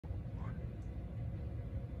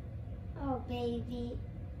Oh, baby.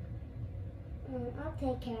 I'll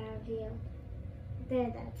take care of you.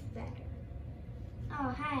 There, that's better. Oh,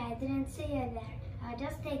 hi, I didn't see you there. I was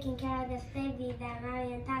just taking care of this baby that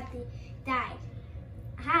Mommy and Tati died.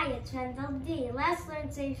 Hi, it's Mendel D. Let's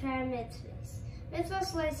learn Sefer Hamitzvos.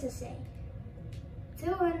 Mitzvas Lo Saasei.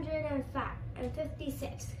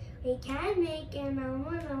 256. We can make an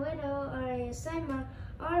almanah, widow, or a yasom,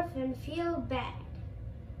 orphan feel bad.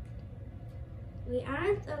 We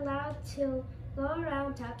aren't allowed to go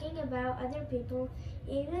around talking about other people,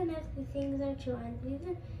 even if the things are true, and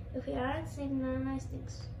even if we aren't saying nice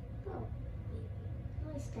things. Oh,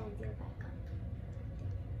 let me stand you back up.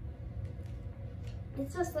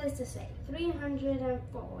 It's just nice to say.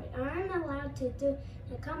 304. We aren't allowed to do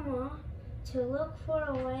nekamah, to look for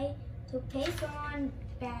a way to pay someone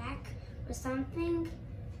back for something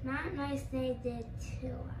not nice they did to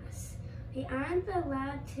us. We aren't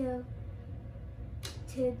allowed to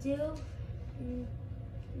do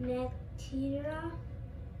nekamah,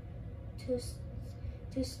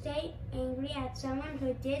 to stay angry at someone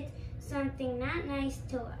who did something not nice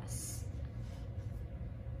to us.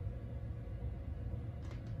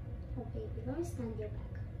 Oh baby, let me stand your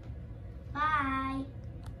back. Bye.